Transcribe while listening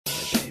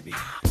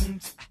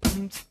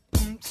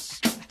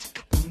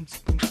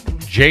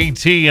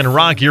JT and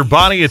Rock Your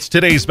Body. It's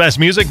today's best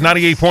music,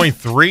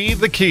 98.3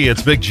 The Key.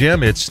 It's Big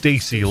Jim. It's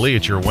Stacy Lee.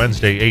 It's your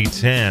Wednesday,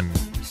 8:10.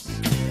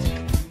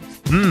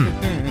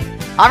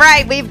 All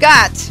right, we've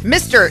got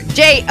Mr.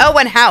 Jay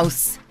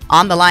Owenhouse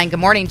on the line.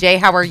 Good morning, Jay.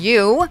 How are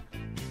you?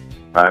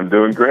 I'm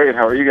doing great.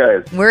 How are you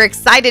guys? We're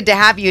excited to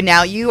have you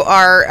now. You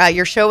are,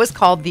 your show is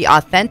called The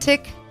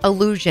Authentic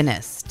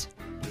Illusionist.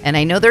 And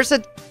I know there's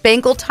a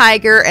Bengal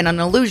tiger and an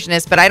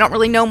illusionist, but I don't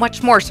really know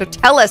much more. So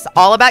tell us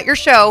all about your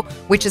show,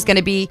 which is going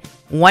to be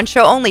one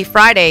show only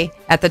Friday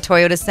at the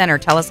Toyota Center.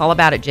 Tell us all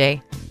about it,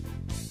 Jay.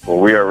 Well,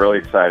 we are really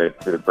excited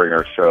to bring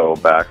our show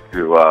back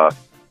to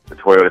the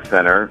Toyota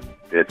Center.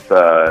 It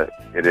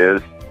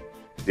is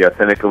The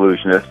Authentic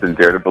Illusionist and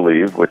Dare to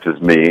Believe, which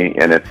is me,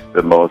 and it's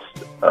the most,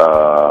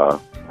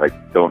 I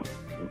don't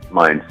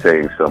mind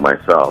saying so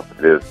myself,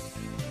 it is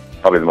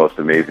probably the most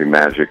amazing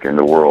magic in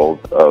the world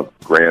of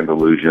grand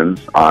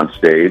illusions on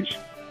stage.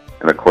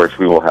 And of course,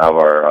 we will have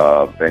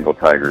our Bengal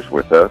tigers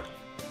with us.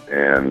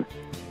 And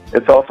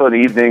it's also an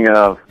evening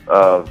of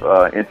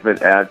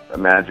intimate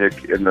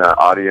magic in the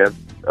audience,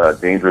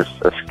 dangerous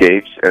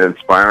escapes, and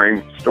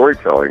inspiring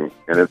storytelling.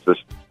 And it's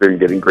just been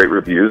getting great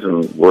reviews,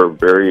 and we're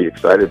very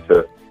excited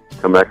to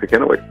come back to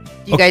Kennewick.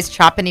 Do you guys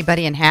chop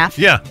anybody in half?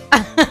 Yeah.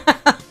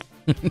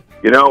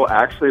 You know,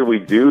 actually, we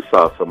do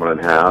saw someone in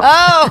half.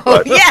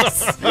 Oh,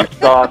 yes. We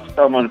saw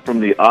someone from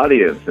the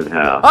audience in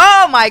half.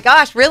 Oh, my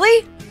gosh.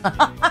 Really?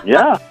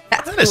 Yeah.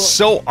 That is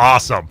so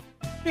awesome.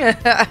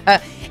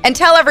 And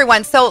tell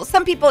everyone, so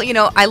some people, you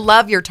know, I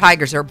love your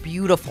tigers. They're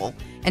beautiful.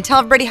 And tell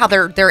everybody how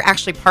they're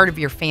actually part of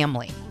your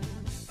family.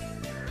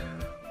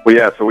 Well,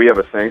 yeah, so we have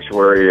a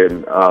sanctuary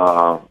in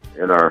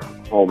our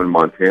home in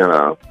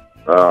Montana.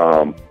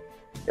 And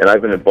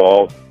I've been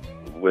involved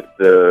with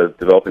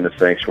developing the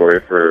sanctuary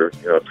for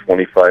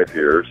 25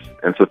 years,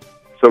 and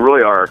so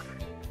really our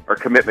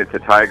commitment to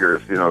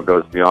tigers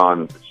goes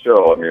beyond the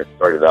show. I mean, it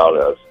started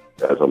out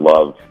as a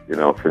love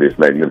for these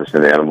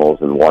magnificent animals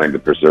and wanting to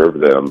preserve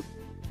them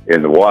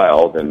in the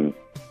wild. And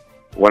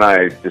when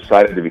I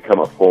decided to become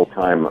a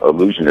full-time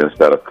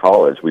illusionist out of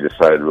college, we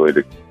decided really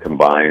to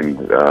combine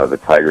the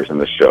tigers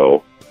and the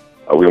show.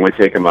 We only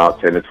take them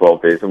out 10 to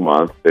 12 days a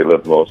month. They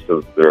live most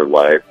of their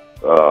life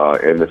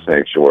in the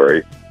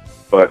sanctuary.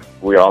 But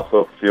we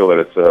also feel that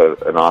it's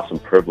an awesome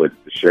privilege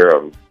to share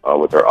them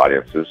with our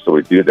audiences. So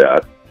we do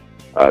that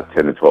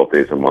 10 to 12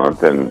 days a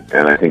month. And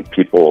I think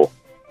people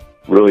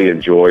really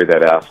enjoy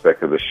that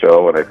aspect of the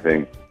show. And I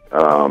think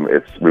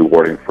it's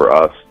rewarding for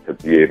us to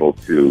be able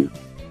to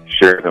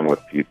share them with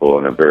people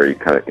in a very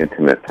kind of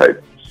intimate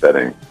type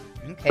setting.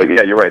 Okay. But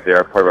yeah, you're right. They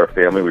are part of our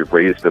family. We've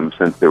raised them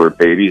since they were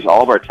babies.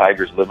 All of our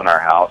tigers live in our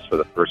house for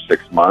the first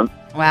 6 months.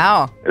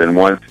 Wow. And then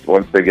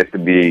once they get to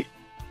be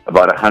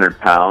about 100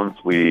 pounds,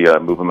 we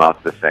move them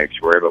out to the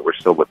sanctuary, but we're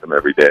still with them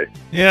every day.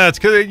 Yeah, it's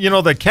because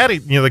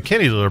the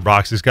kitty litter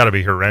box has got to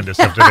be horrendous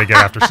after they get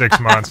after 6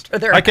 months.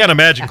 I can't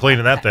imagine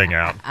cleaning that thing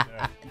out.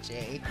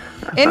 Jay.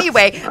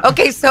 Anyway,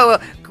 okay,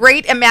 so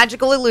great and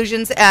magical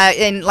illusions.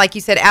 And like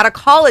you said, out of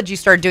college, you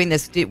started doing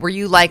this. Were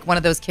you like one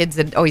of those kids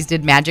that always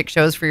did magic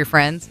shows for your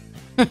friends?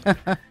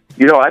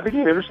 I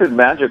became interested in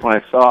magic when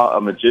I saw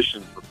a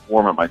magician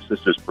perform at my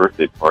sister's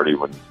birthday party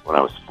when I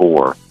was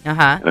 4.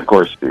 Uh-huh. And of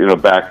course,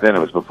 back then it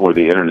was before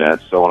the internet.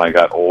 So when I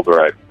got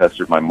older, I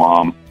pestered my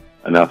mom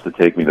enough to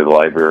take me to the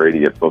library to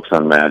get books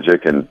on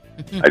magic. And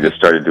I just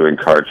started doing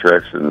card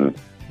tricks, and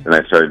then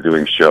I started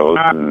doing shows.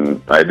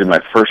 And I did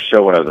my first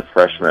show when I was a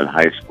freshman in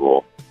high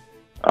school.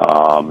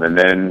 And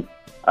then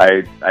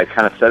I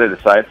kind of set it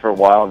aside for a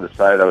while and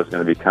decided I was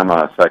going to become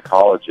a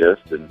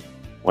psychologist, and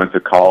went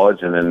to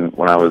college. And then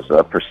when I was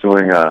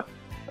pursuing a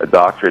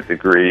doctorate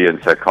degree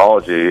in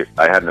psychology,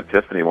 I had an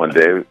epiphany one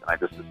day. I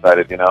just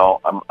decided,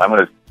 I'm going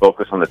to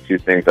focus on the two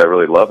things I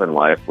really love in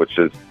life, which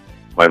is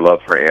my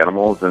love for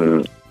animals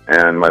and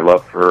my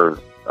love for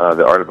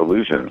the art of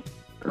illusion.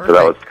 And so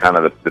that was kind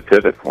of the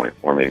pivot point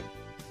for me.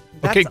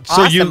 That's okay,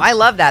 awesome. I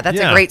love that.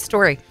 That's a great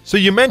story. So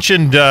you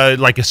mentioned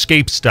like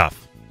escape stuff.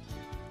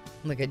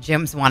 Look at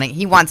Jim's wanting.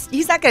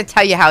 He's not going to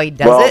tell you how he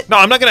does it. No,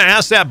 I'm not going to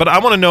ask that, but I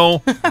want to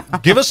know.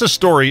 Give us a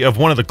story of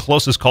one of the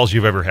closest calls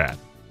you've ever had.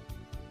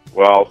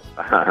 Well,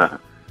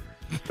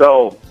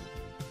 so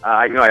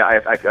I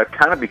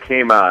kind of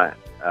became by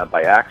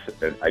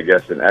accident, I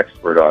guess, an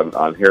expert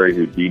on Harry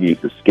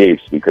Houdini's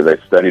escapes, because I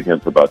studied him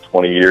for about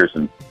 20 years,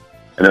 and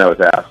then I was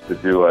asked to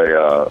do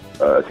a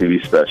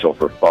TV special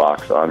for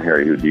Fox on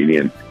Harry Houdini,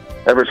 and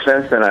ever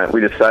since then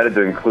we decided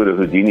to include a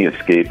Houdini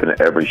escape in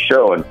every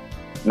show, and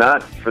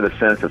not for the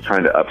sense of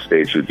trying to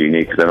upstage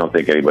Houdini, because I don't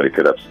think anybody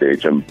could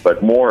upstage him,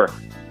 but more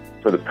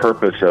for the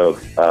purpose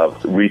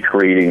of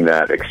recreating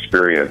that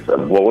experience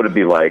of what would it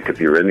be like if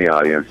you were in the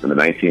audience in the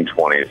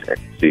 1920s and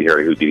see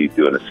Harry Houdini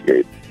do an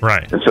escape.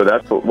 Right. And so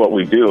that's what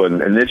we do.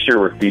 And this year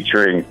we're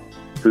featuring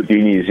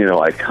Houdini's,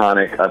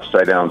 iconic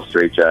upside-down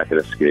straitjacket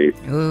escape,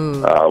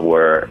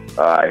 where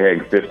I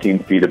hang 15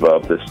 feet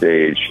above the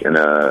stage in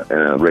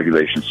a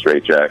regulation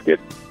straitjacket.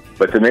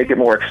 But to make it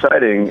more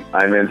exciting,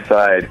 I'm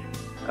inside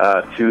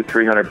two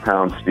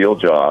 300-pound steel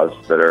jaws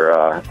that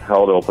are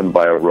held open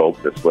by a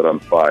rope that's lit on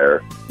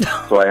fire.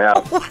 So I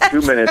have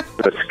 2 minutes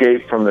to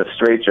escape from the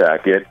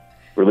straitjacket,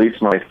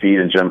 release my feet,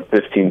 and jump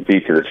 15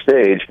 feet to the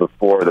stage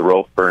before the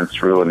rope burns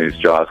through and these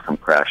jaws come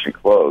crashing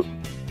closed.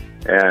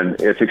 And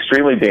it's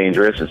extremely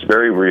dangerous. It's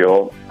very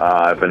real.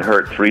 I've been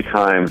hurt 3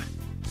 times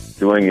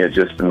doing it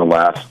just in the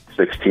last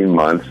 16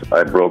 months.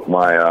 I broke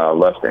my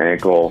left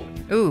ankle.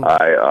 Ooh.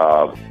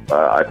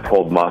 I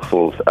pulled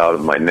muscles out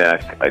of my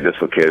neck. I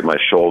dislocated my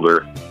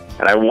shoulder.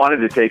 And I wanted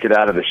to take it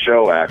out of the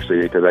show,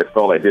 actually, because I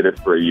felt I did it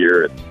for a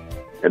year,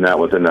 and that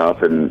was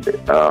enough, and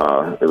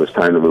it was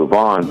time to move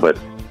on. But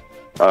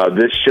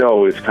this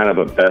show is kind of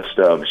a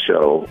best-of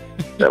show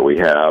that we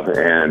have,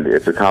 and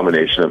it's a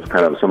combination of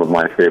kind of some of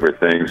my favorite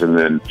things, and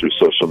then through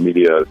social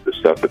media, the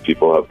stuff that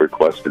people have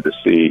requested to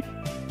see.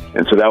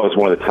 And so that was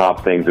one of the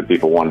top things that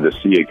people wanted to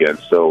see again.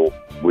 So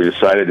we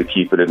decided to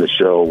keep it in the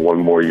show one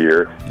more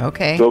year.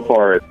 Okay. So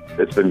far,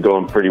 it's been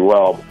going pretty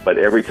well, but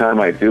every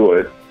time I do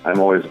it, I'm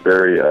always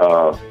very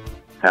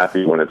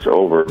happy when it's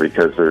over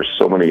because there's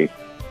so many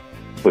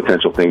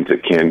potential things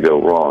that can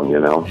go wrong, you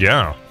know?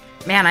 Yeah.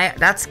 Man,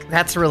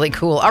 that's really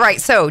cool. All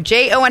right, so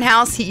Jay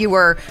Owenhouse, you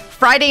were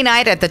Friday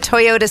night at the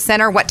Toyota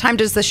Center. What time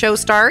does the show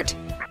start?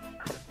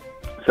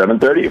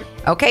 7:30.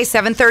 Okay,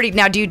 7:30.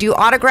 Now, do you do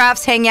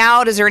autographs, hang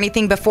out? Is there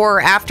anything before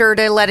or after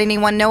to let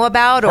anyone know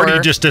about? Or do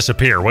you just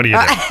disappear? What do you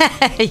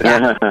do?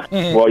 Yeah.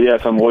 Well,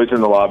 yes, I'm always in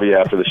the lobby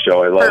after the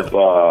show.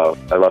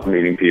 I love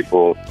meeting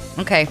people.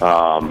 Okay.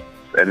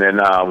 And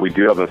then we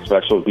do have a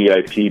special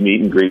VIP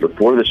meet and greet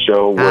before the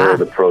show where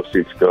the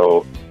proceeds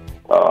go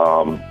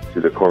to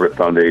the Corbett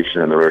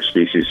Foundation and the Rare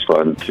Species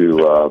Fund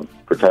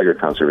for tiger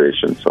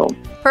conservation. So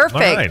perfect.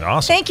 All right,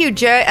 awesome. Thank you,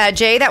 Jay.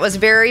 That was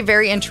very,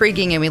 very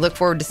intriguing, and we look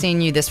forward to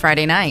seeing you this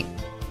Friday night.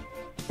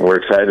 We're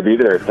excited to be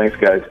there. Thanks,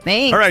 guys.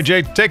 Thanks. All right,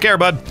 Jay. Take care,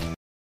 bud.